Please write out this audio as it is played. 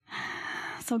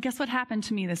So guess what happened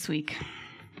to me this week?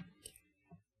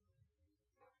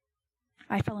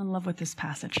 I fell in love with this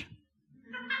passage.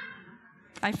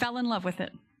 I fell in love with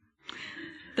it.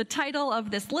 The title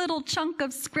of this little chunk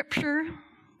of scripture,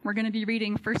 we're going to be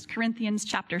reading 1 Corinthians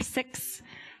chapter 6,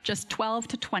 just 12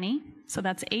 to 20. So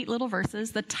that's 8 little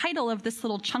verses. The title of this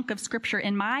little chunk of scripture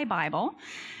in my Bible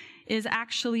is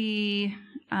actually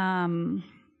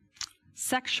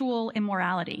sexual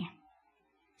immorality.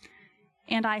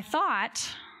 And I thought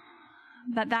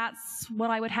that that's what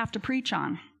I would have to preach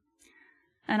on.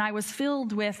 And I was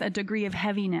filled with a degree of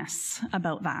heaviness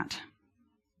about that.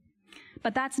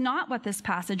 But that's not what this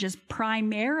passage is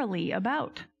primarily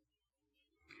about.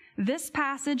 This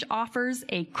passage offers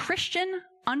a Christian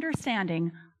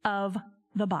understanding of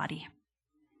the body.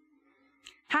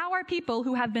 How are people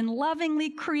who have been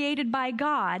lovingly created by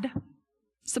God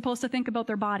supposed to think about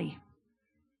their body?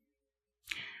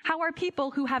 How are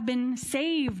people who have been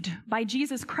saved by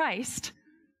Jesus Christ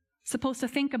supposed to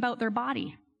think about their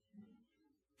body?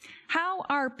 How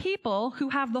are people who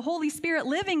have the Holy Spirit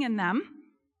living in them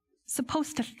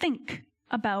supposed to think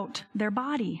about their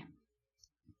body?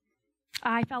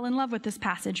 I fell in love with this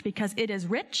passage because it is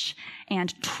rich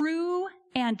and true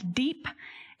and deep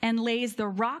and lays the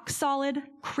rock-solid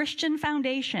Christian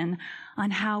foundation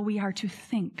on how we are to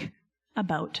think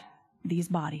about these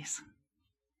bodies.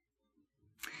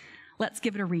 Let's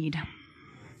give it a read.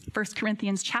 1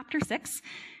 Corinthians chapter 6,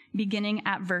 beginning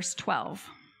at verse 12.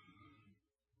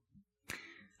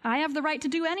 I have the right to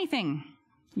do anything,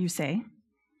 you say,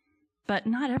 but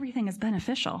not everything is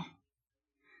beneficial.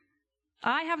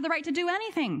 I have the right to do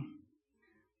anything,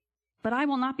 but I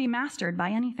will not be mastered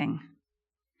by anything.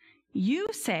 You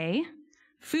say,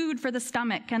 food for the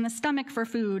stomach and the stomach for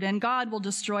food, and God will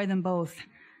destroy them both.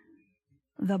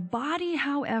 The body,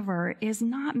 however, is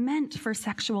not meant for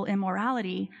sexual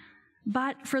immorality,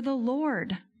 but for the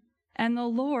Lord, and the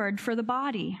Lord for the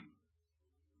body.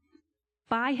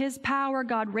 By his power,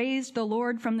 God raised the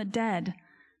Lord from the dead,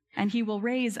 and he will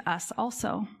raise us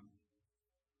also.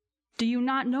 Do you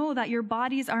not know that your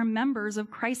bodies are members of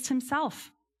Christ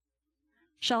himself?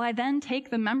 Shall I then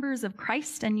take the members of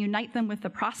Christ and unite them with the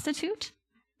prostitute?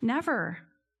 Never.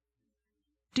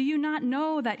 Do you not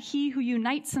know that he who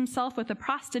unites himself with a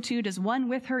prostitute is one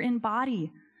with her in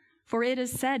body? For it is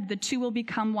said, the two will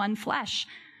become one flesh.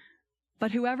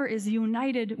 But whoever is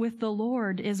united with the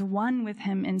Lord is one with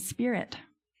him in spirit.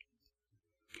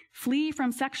 Flee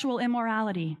from sexual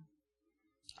immorality.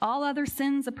 All other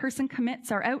sins a person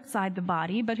commits are outside the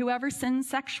body, but whoever sins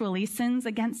sexually sins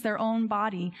against their own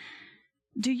body.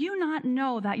 Do you not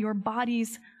know that your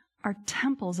bodies are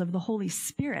temples of the Holy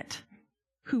Spirit,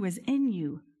 who is in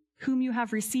you, whom you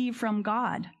have received from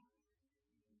God?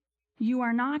 You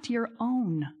are not your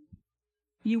own.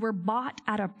 You were bought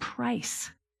at a price.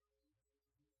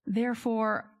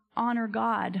 Therefore, honor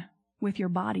God with your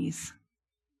bodies.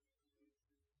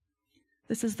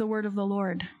 This is the word of the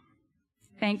Lord.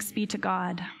 Thanks be to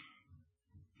God.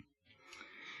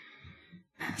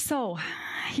 So,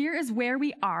 here is where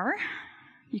we are.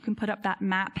 You can put up that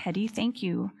map, Hetty. Thank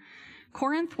you.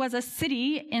 Corinth was a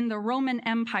city in the Roman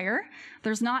Empire.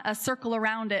 There's not a circle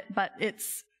around it, but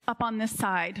it's up on this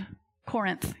side,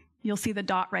 Corinth. You'll see the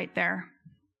dot right there.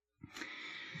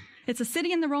 It's a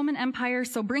city in the Roman Empire,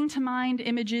 so bring to mind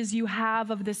images you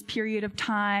have of this period of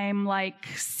time, like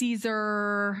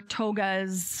Caesar,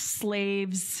 togas,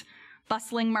 slaves,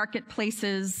 bustling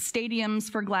marketplaces, stadiums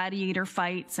for gladiator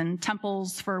fights, and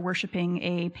temples for worshiping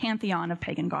a pantheon of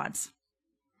pagan gods.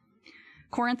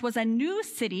 Corinth was a new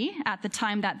city at the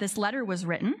time that this letter was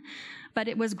written, but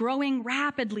it was growing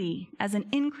rapidly as an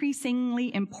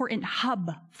increasingly important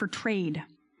hub for trade.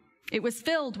 It was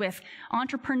filled with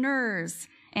entrepreneurs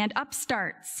and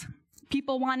upstarts,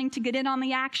 people wanting to get in on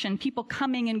the action, people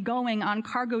coming and going on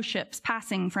cargo ships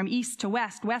passing from east to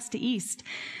west, west to east.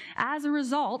 As a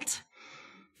result,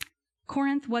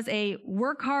 Corinth was a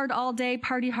work hard all day,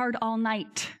 party hard all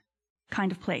night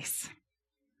kind of place.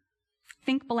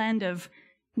 Think blend of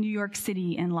New York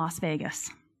City and Las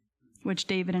Vegas, which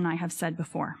David and I have said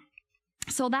before.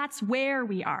 So that's where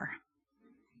we are.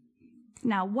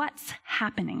 Now, what's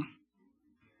happening?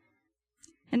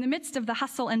 In the midst of the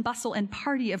hustle and bustle and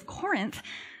party of Corinth,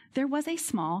 there was a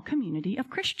small community of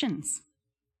Christians.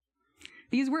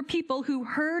 These were people who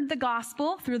heard the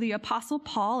gospel through the Apostle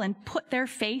Paul and put their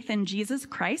faith in Jesus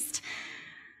Christ.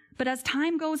 But as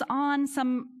time goes on,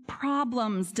 some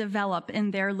problems develop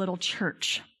in their little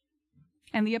church.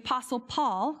 And the Apostle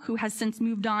Paul, who has since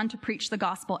moved on to preach the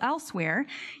gospel elsewhere,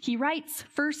 he writes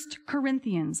 1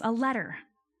 Corinthians, a letter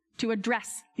to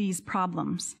address these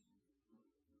problems.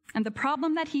 And the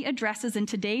problem that he addresses in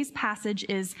today's passage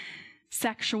is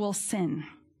sexual sin.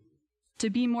 To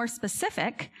be more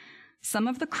specific, some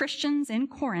of the Christians in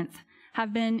Corinth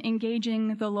have been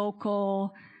engaging the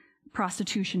local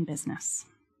prostitution business.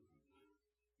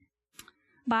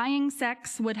 Buying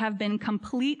sex would have been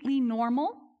completely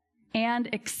normal and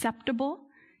acceptable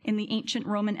in the ancient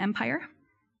Roman Empire.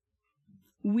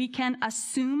 We can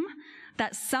assume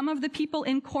that some of the people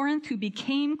in Corinth who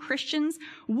became Christians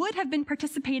would have been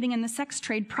participating in the sex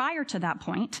trade prior to that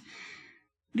point.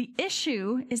 The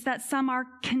issue is that some are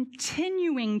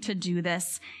continuing to do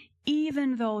this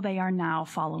even though they are now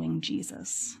following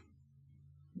Jesus.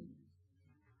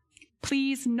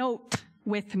 Please note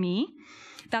with me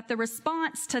that the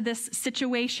response to this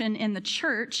situation in the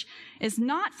church is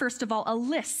not, first of all, a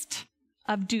list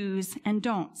of do's and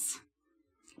don'ts,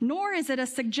 nor is it a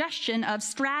suggestion of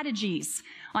strategies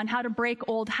on how to break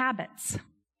old habits.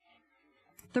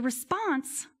 The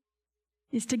response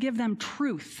is to give them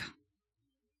truth,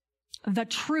 the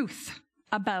truth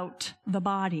about the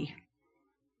body.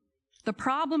 The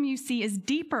problem, you see, is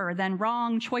deeper than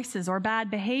wrong choices or bad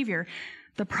behavior.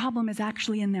 The problem is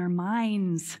actually in their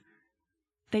minds.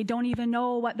 They don't even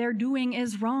know what they're doing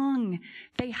is wrong.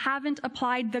 They haven't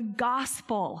applied the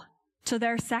gospel to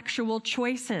their sexual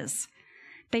choices.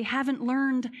 They haven't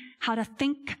learned how to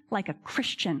think like a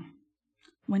Christian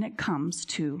when it comes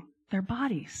to their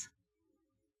bodies.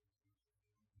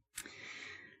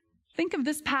 Think of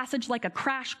this passage like a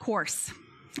crash course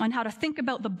on how to think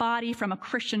about the body from a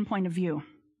Christian point of view.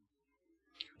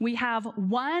 We have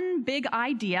one big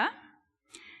idea,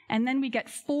 and then we get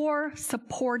 4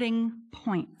 supporting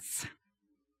points.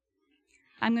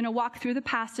 I'm going to walk through the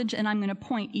passage, and I'm going to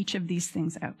point each of these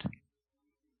things out.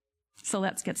 So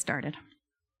let's get started.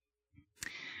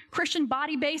 Christian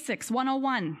Body Basics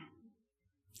 101.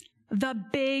 The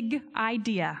big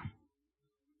idea.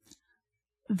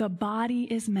 The body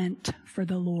is meant for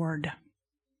the Lord.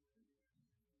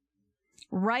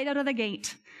 Right out of the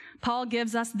gate, Paul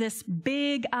gives us this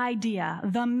big idea,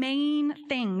 the main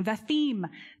thing, the theme,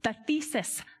 the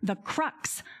thesis, the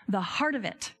crux, the heart of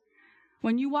it.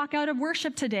 When you walk out of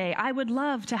worship today, I would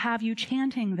love to have you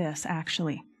chanting this,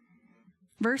 actually.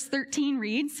 Verse 13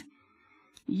 reads,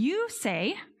 "You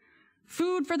say,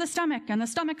 food for the stomach and the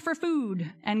stomach for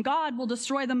food, and God will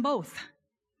destroy them both.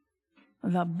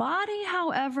 The body,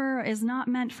 however, is not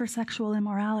meant for sexual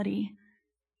immorality,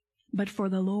 but for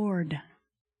the Lord,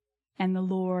 and the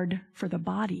Lord for the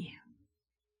body."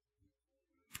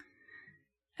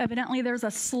 Evidently, there's a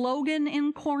slogan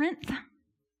in Corinth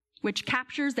which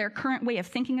captures their current way of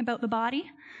thinking about the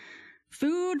body.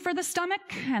 Food for the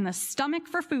stomach and the stomach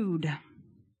for food.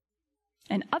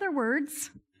 In other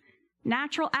words,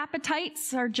 natural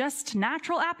appetites are just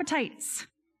natural appetites.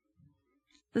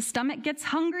 The stomach gets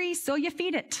hungry, so you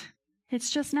feed it. It's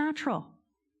just natural.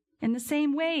 In the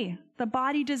same way, the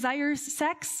body desires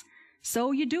sex,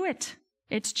 so you do it.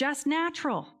 It's just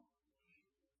natural.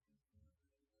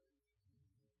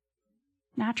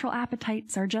 Natural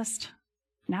appetites are just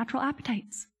natural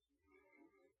appetites.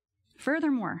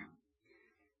 Furthermore,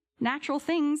 natural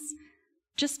things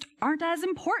just aren't as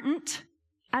important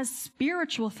as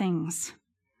spiritual things.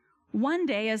 One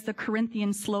day, as the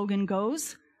Corinthian slogan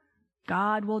goes,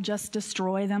 God will just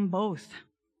destroy them both.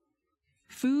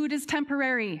 Food is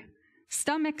temporary.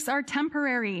 Stomachs are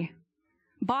temporary.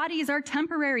 Bodies are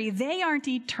temporary. They aren't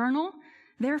eternal.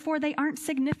 Therefore, they aren't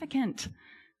significant.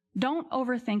 Don't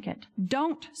overthink it.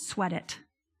 Don't sweat it.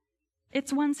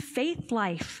 It's one's faith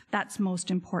life that's most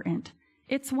important.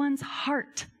 It's one's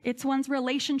heart. It's one's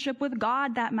relationship with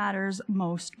God that matters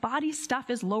most. Body stuff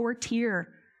is lower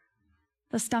tier.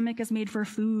 The stomach is made for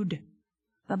food.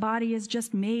 The body is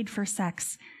just made for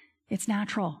sex. It's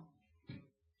natural.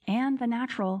 And the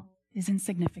natural is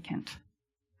insignificant.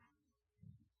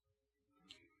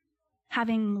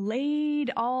 Having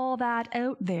laid all that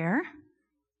out there,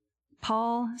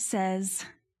 Paul says,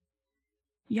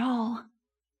 y'all,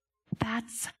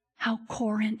 that's how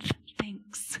Corinth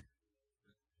thinks.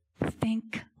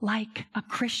 Think like a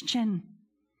Christian.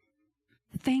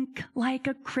 Think like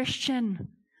a Christian.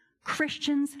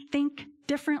 Christians think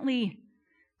differently.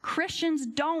 Christians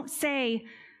don't say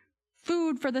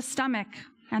food for the stomach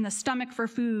and the stomach for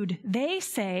food. They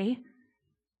say,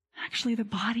 actually, the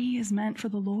body is meant for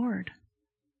the Lord.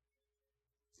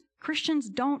 Christians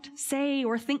don't say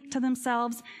or think to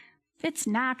themselves, it's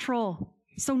natural,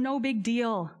 so no big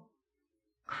deal.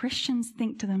 Christians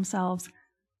think to themselves,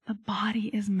 the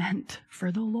body is meant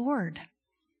for the Lord.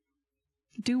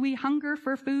 Do we hunger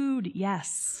for food?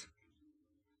 Yes.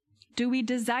 Do we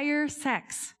desire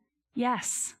sex?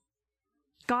 Yes.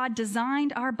 God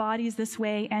designed our bodies this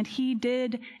way, and He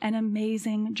did an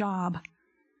amazing job.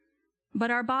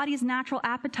 But our body's natural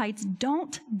appetites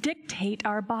don't dictate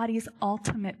our body's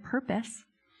ultimate purpose.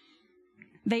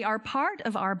 They are part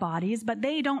of our bodies, but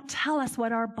they don't tell us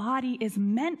what our body is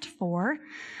meant for.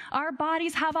 Our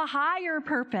bodies have a higher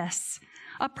purpose,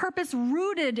 a purpose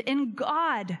rooted in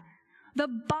God. The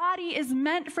body is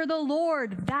meant for the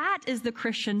Lord. That is the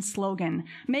Christian slogan.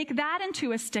 Make that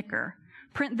into a sticker.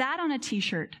 Print that on a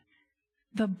t-shirt.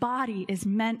 The body is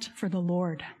meant for the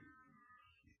Lord.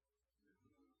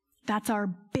 That's our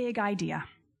big idea.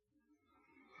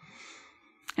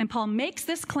 And Paul makes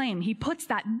this claim. He puts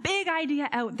that big idea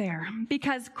out there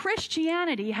because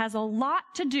Christianity has a lot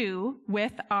to do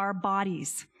with our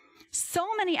bodies. So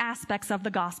many aspects of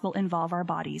the gospel involve our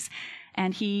bodies,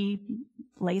 and he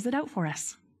lays it out for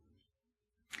us.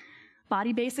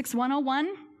 Body Basics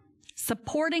 101,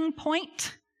 supporting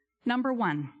point number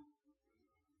 1.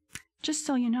 Just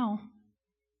so you know,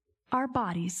 our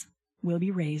bodies will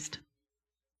be raised.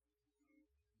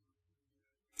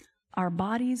 Our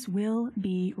bodies will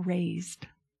be raised.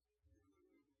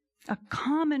 A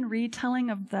common retelling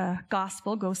of the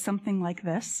gospel goes something like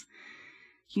this.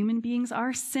 Human beings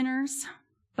are sinners,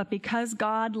 but because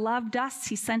God loved us,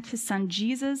 he sent his son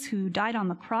Jesus, who died on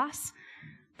the cross,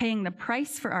 paying the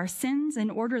price for our sins in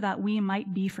order that we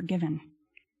might be forgiven.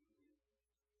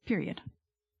 Period.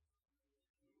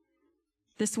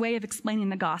 This way of explaining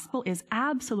the gospel is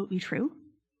absolutely true,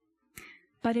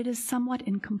 but it is somewhat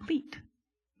incomplete.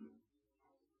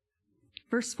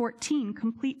 Verse 14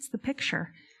 completes the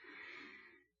picture.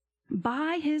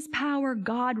 By his power,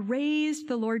 God raised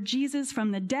the Lord Jesus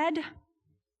from the dead,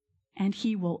 and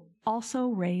he will also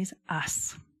raise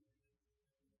us.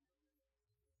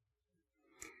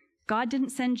 God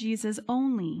didn't send Jesus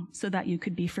only so that you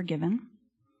could be forgiven,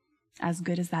 as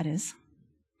good as that is.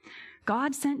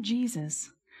 God sent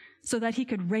Jesus so that he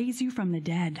could raise you from the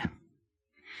dead,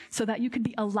 so that you could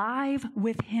be alive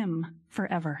with him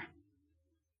forever.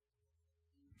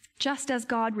 Just as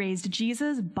God raised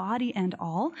Jesus, body and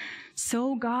all,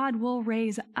 so God will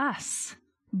raise us,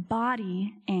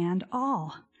 body and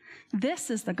all. This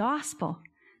is the gospel.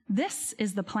 This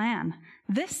is the plan.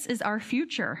 This is our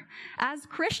future. As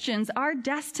Christians, our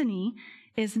destiny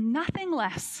is nothing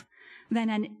less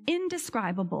than an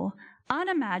indescribable,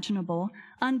 unimaginable,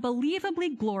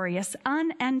 unbelievably glorious,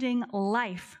 unending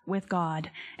life with God.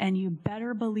 And you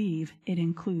better believe it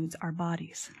includes our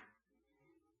bodies.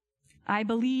 I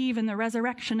believe in the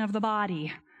resurrection of the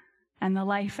body and the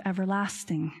life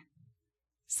everlasting.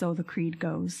 So the creed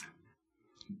goes.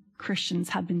 Christians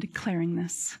have been declaring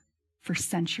this for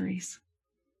centuries.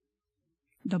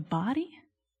 The body?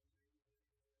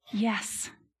 Yes,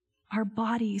 our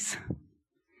bodies.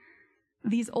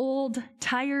 These old,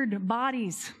 tired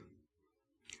bodies.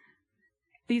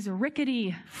 These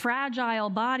rickety, fragile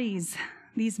bodies.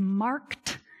 These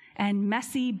marked and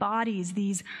messy bodies.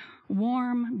 These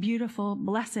warm, beautiful,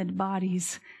 blessed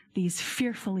bodies, these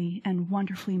fearfully and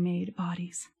wonderfully made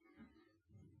bodies.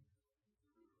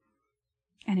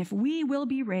 And if we will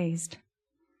be raised,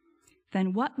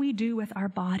 then what we do with our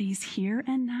bodies here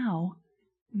and now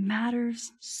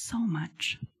matters so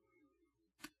much.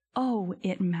 Oh,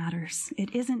 it matters.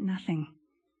 It isn't nothing.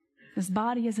 This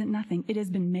body isn't nothing. It has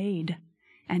been made,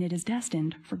 and it is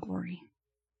destined for glory.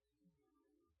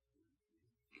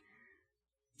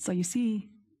 So you see,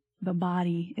 the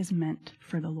body is meant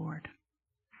for the Lord.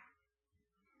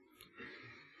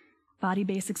 Body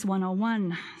Basics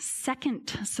 101, second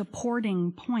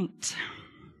supporting point.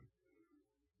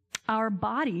 Our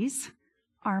bodies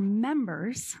are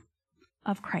members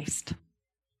of Christ.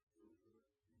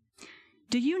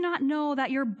 Do you not know that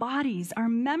your bodies are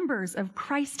members of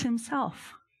Christ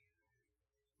himself?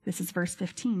 This is verse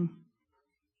 15.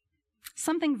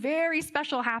 Something very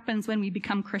special happens when we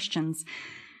become Christians.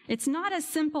 It's not as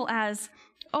simple as,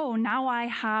 oh, now I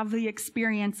have the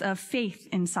experience of faith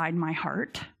inside my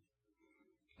heart.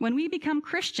 When we become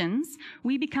Christians,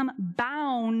 we become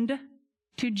bound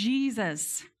to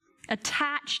Jesus,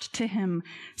 attached to him,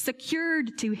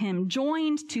 secured to him,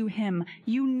 joined to him,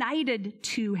 united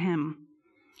to him.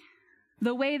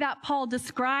 The way that Paul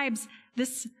describes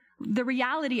this, the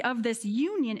reality of this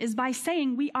union, is by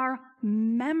saying we are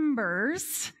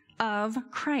members of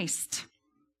Christ.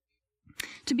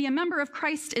 To be a member of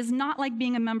Christ is not like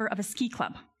being a member of a ski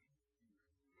club.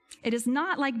 It is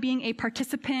not like being a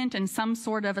participant in some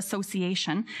sort of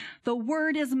association. The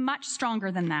word is much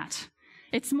stronger than that.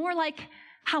 It's more like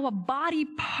how a body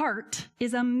part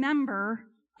is a member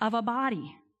of a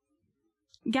body.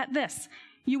 Get this.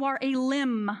 You are a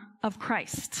limb of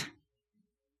Christ.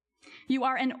 You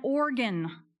are an organ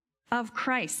of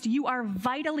Christ. You are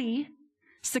vitally,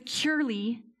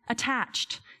 securely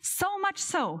attached. So much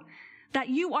so that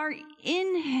you are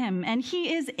in him and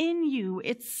he is in you.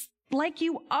 It's like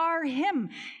you are him.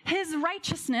 His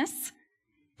righteousness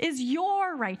is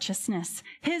your righteousness.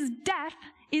 His death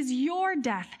is your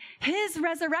death. His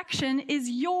resurrection is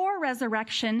your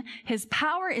resurrection. His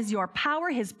power is your power.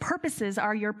 His purposes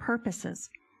are your purposes.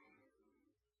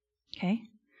 Okay?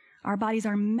 Our bodies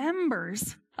are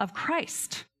members of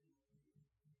Christ.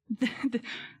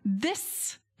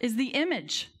 This is the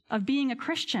image of being a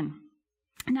Christian.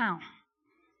 Now,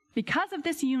 because of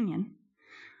this union,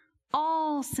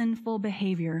 all sinful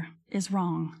behavior is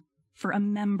wrong for a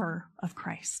member of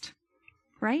Christ,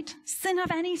 right? Sin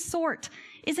of any sort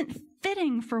isn't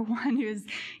fitting for one who is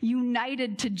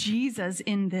united to Jesus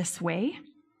in this way.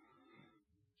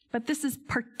 But this is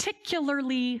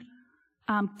particularly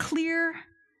clear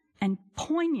and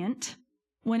poignant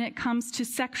when it comes to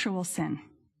sexual sin.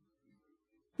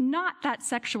 Not that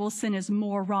sexual sin is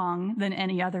more wrong than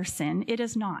any other sin. It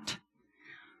is not.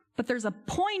 But there's a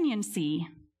poignancy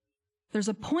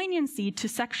to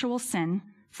sexual sin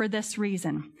for this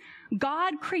reason.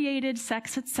 God created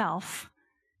sex itself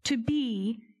to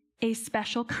be a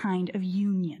special kind of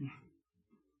union.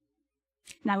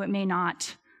 Now, it may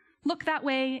not look that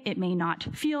way. It may not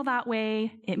feel that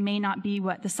way. It may not be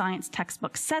what the science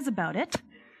textbook says about it.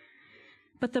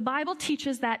 But the Bible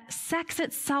teaches that sex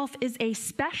itself is a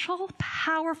special,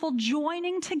 powerful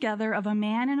joining together of a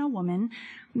man and a woman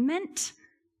meant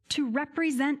to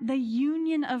represent the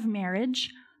union of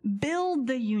marriage, build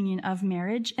the union of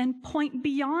marriage, and point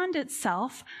beyond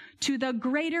itself to the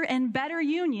greater and better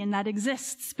union that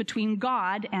exists between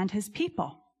God and his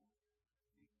people.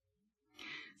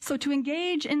 So to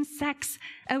engage in sex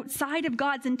outside of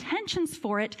God's intentions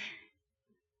for it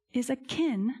is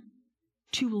akin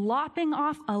to lopping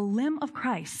off a limb of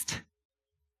Christ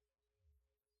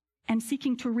and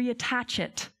seeking to reattach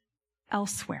it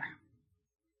elsewhere.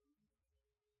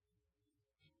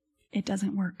 It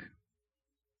doesn't work.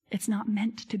 It's not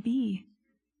meant to be.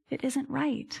 It isn't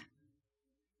right.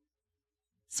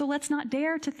 So let's not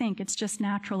dare to think it's just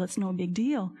natural, it's no big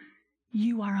deal.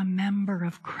 You are a member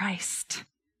of Christ.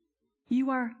 You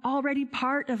are already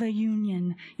part of a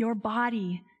union. Your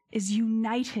body is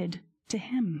united to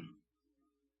him.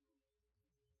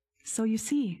 So you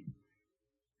see,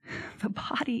 the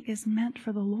body is meant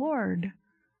for the Lord.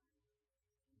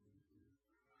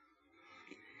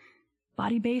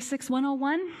 Body Basics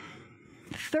 101,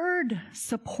 third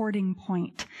supporting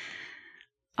point.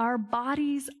 Our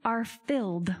bodies are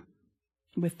filled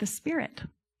with the Spirit.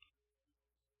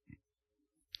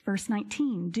 Verse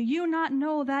 19, do you not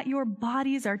know that your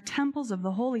bodies are temples of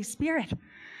the Holy Spirit,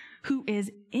 who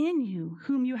is in you,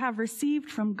 whom you have received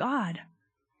from God?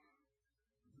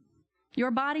 Your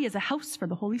body is a house for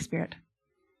the Holy Spirit.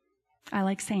 I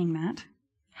like saying that,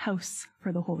 house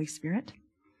for the Holy Spirit.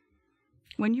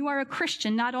 When you are a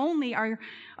Christian, not only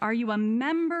are you a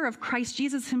member of Christ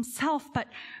Jesus himself, but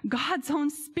God's own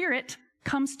Spirit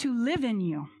comes to live in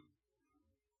you.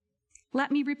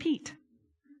 Let me repeat.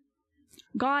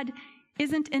 God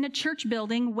isn't in a church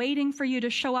building waiting for you to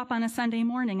show up on a Sunday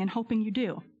morning and hoping you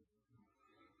do.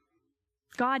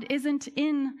 God isn't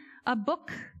in a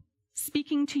book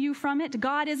speaking to you from it.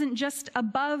 God isn't just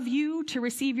above you to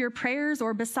receive your prayers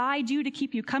or beside you to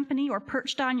keep you company or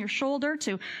perched on your shoulder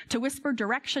to whisper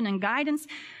direction and guidance.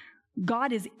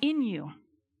 God is in you.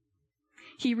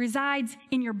 He resides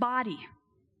in your body.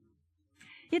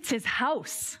 It's his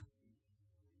house.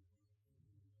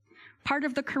 Part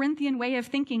of the Corinthian way of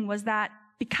thinking was that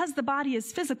because the body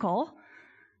is physical,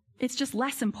 it's just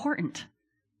less important.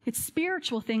 It's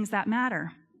spiritual things that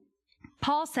matter.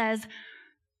 Paul says,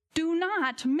 do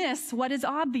not miss what is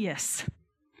obvious.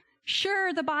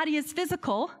 Sure, the body is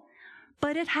physical,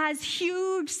 but it has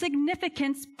huge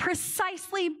significance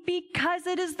precisely because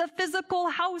it is the physical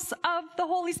house of the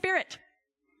Holy Spirit.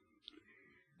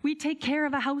 We take care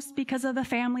of a house because of the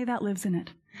family that lives in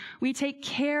it. We take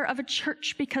care of a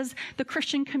church because the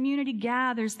Christian community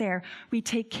gathers there. We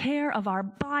take care of our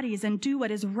bodies and do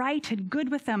what is right and good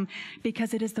with them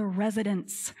because it is the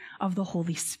residence of the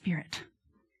Holy Spirit.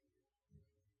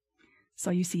 So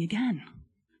you see again,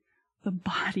 the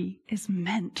body is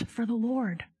meant for the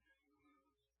Lord.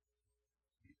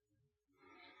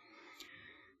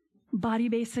 Body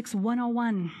Basics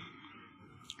 101,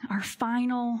 our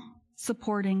final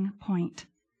supporting point.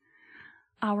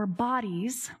 Our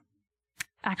bodies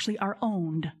actually are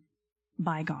owned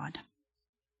by God.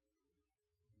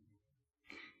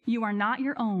 You are not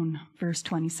your own, verse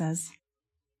 20 says.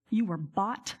 You were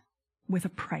bought with a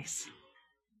price.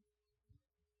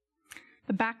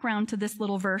 The background to this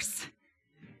little verse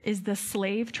is the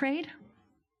slave trade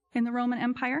in the Roman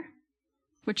Empire.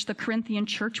 which the Corinthian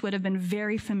church would have been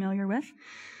very familiar with.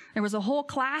 There was a whole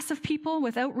class of people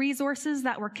without resources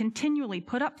that were continually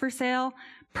put up for sale,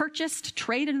 purchased,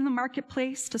 traded in the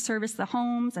marketplace to service the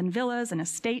homes and villas and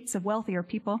estates of wealthier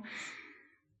people.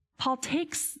 Paul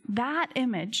takes that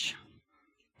image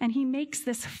and he makes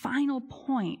this final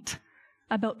point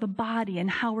about the body and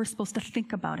how we're supposed to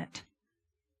think about it.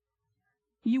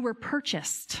 You were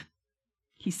purchased,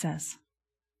 he says.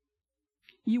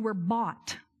 You were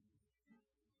bought.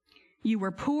 You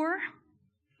were poor,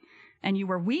 and you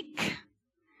were weak,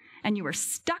 and you were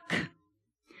stuck,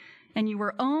 and you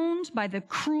were owned by the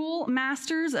cruel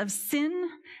masters of sin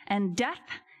and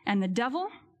death and the devil.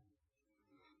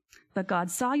 But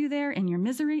God saw you there in your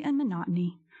misery and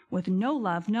monotony, with no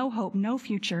love, no hope, no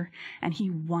future, and he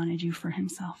wanted you for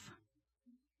himself.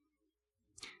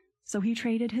 So he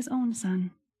traded his own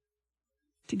son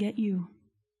to get you.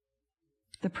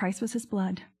 The price was his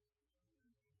blood,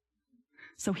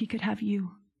 so he could have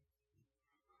you.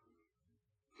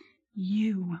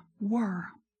 You were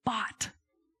bought.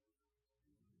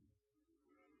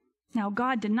 Now,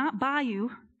 God did not buy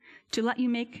you to let you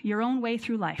make your own way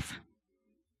through life.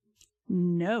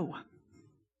 No.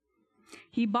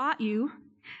 He bought you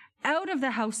out of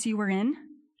the house you were in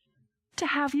to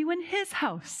have you in his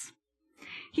house.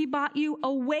 He bought you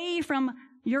away from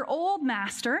your old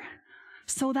master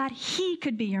so that he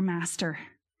could be your master.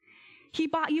 He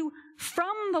bought you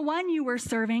from the one you were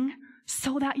serving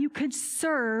so that you could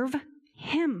serve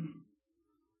him.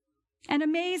 And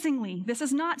amazingly, this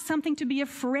is not something to be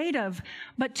afraid of,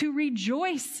 but to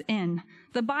rejoice in.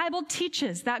 The Bible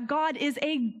teaches that God is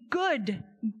a good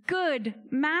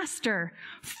master,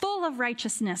 full of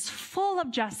righteousness, full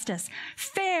of justice,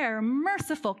 fair,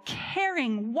 merciful,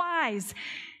 caring, wise.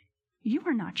 You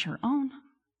are not your own.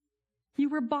 You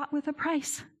were bought with a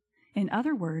price. In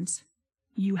other words,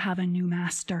 you have a new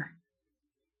master.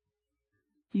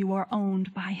 You are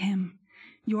owned by him.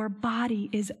 Your body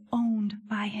is owned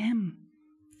by him.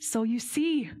 So you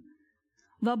see,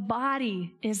 the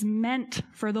body is meant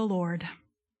for the Lord.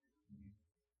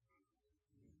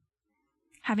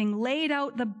 Having laid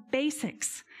out the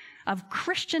basics of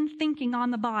Christian thinking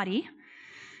on the body,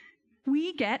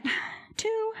 we get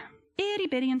 2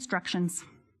 itty-bitty instructions.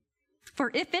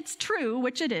 For if it's true,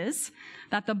 which it is,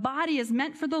 that the body is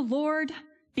meant for the Lord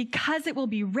because it will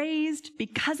be raised,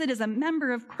 because it is a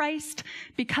member of Christ,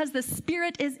 because the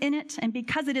Spirit is in it, and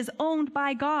because it is owned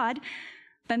by God,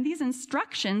 then these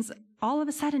instructions all of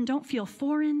a sudden don't feel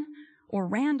foreign or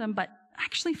random, but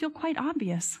actually feel quite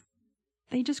obvious.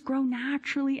 They just grow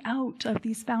naturally out of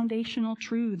these foundational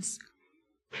truths.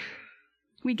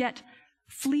 We get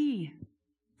flee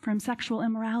from sexual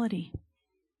immorality,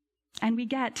 and we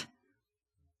get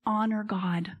honor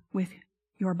God with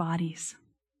your bodies.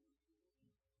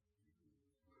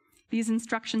 These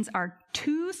instructions are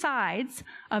 2 sides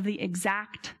of the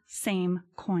exact same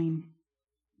coin.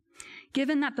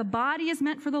 Given that the body is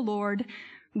meant for the Lord,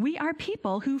 we are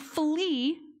people who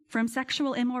flee from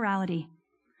sexual immorality.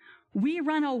 We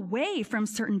run away from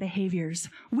certain behaviors.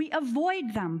 We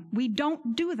avoid them. We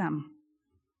don't do them.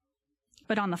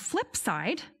 But on the flip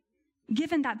side,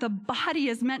 given that the body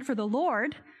is meant for the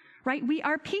Lord, right, we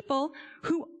are people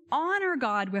who honor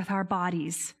God with our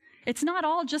bodies. It's not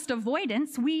all just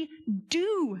avoidance. We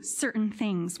do certain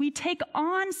things. We take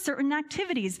on certain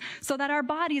activities so that our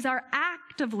bodies are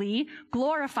actively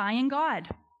glorifying God.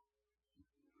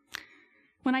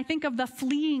 When I think of the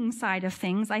fleeing side of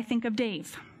things, I think of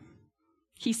Dave.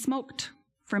 He smoked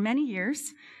for many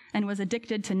years and was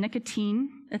addicted to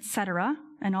nicotine, etc.,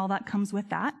 and all that comes with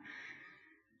that.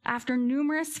 After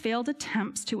numerous failed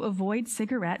attempts to avoid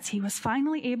cigarettes, he was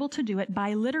finally able to do it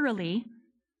by literally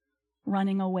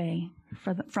running away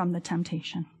from the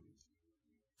temptation.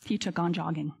 He took on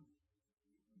jogging.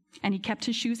 And he kept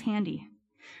his shoes handy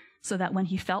so that when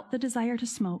he felt the desire to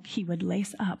smoke, he would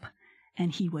lace up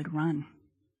and he would run.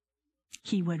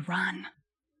 He would run.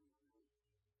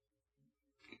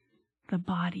 The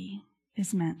body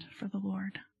is meant for the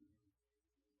Lord.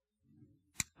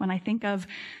 When I think of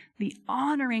the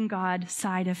honoring God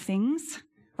side of things,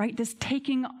 right, this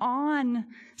taking on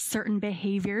certain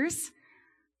behaviors,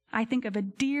 I think of a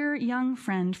dear young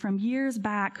friend from years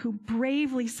back who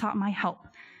bravely sought my help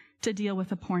to deal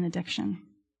with a porn addiction.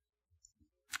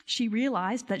 She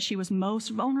realized that she was most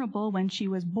vulnerable when she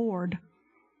was bored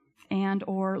and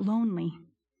or lonely.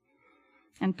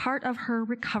 And part of her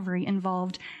recovery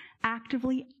involved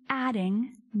actively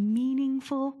adding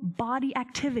meaningful body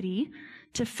activity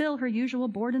to fill her usual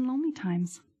bored and lonely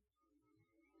times.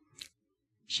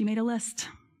 She made a list,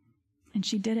 and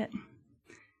she did it.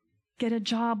 Get a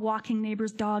job walking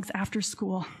neighbors' dogs after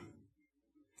school.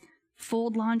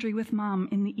 Fold laundry with mom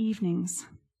in the evenings.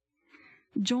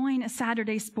 Join a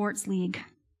Saturday sports league.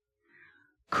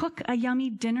 Cook a yummy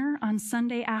dinner on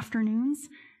Sunday afternoons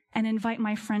and invite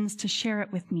my friends to share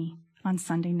it with me on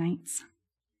Sunday nights.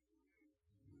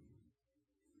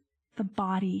 The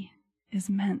body is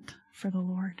meant for the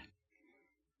Lord.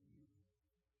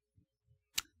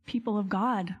 People of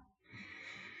God,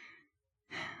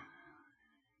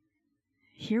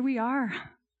 here we are.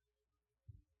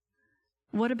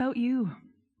 What about you?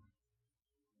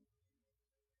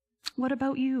 What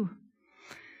about you?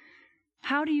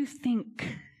 How do you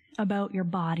think about your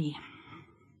body?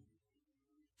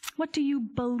 What do you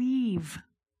believe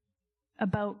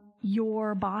about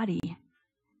your body?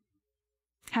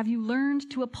 Have you learned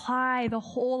to apply the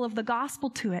whole of the gospel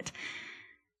to it?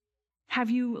 Have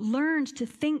you learned to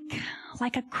think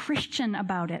like a Christian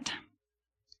about it?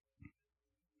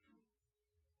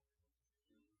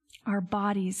 Our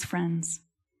bodies, friends,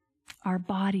 our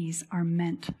bodies are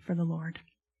meant for the Lord.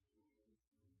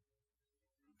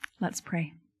 Let's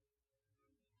pray.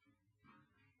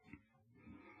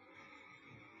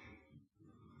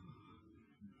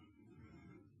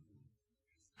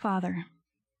 Father,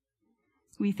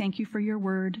 we thank you for your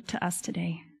word to us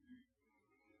today.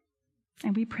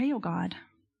 And we pray, O God,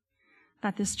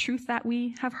 that this truth that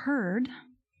we have heard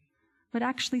would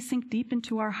actually sink deep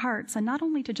into our hearts, and not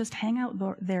only to just hang out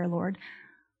there, Lord,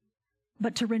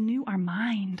 but to renew our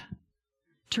mind,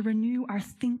 to renew our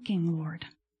thinking, Lord,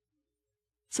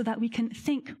 so that we can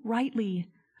think rightly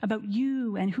about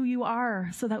you and who you are,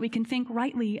 so that we can think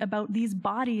rightly about these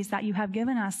bodies that you have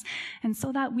given us, and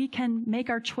so that we can make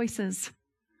our choices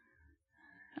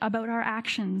about our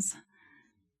actions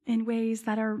in ways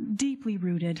that are deeply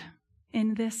rooted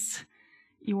in this,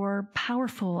 your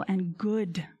powerful and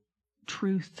good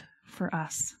truth for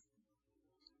us.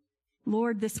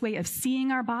 Lord, this way of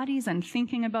seeing our bodies and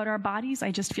thinking about our bodies,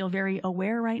 I just feel very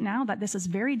aware right now that this is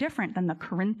very different than the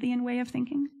Corinthian way of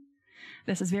thinking.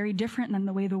 This is very different than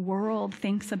the way the world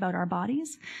thinks about our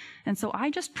bodies. And so I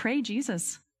just pray,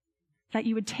 Jesus, that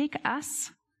you would take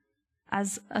us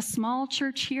as a small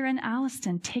church here in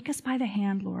Alliston, take us by the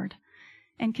hand, Lord,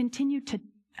 and continue to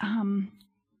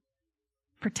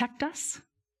protect us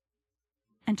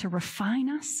and to refine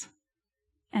us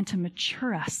and to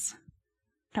mature us,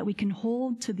 that we can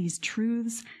hold to these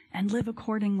truths and live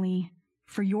accordingly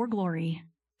for your glory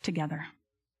together.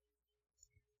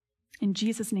 In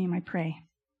Jesus' name I pray.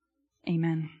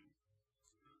 Amen.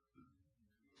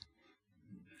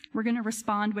 We're going to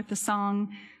respond with the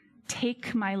song,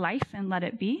 Take My Life and Let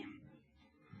It Be.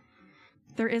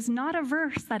 There is not a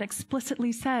verse that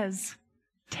explicitly says,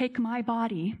 take my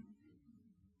body,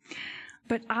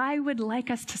 but I would like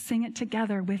us to sing it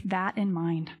together with that in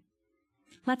mind.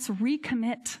 Let's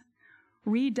recommit,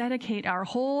 rededicate our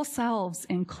whole selves,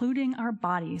 including our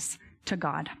bodies, to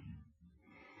God.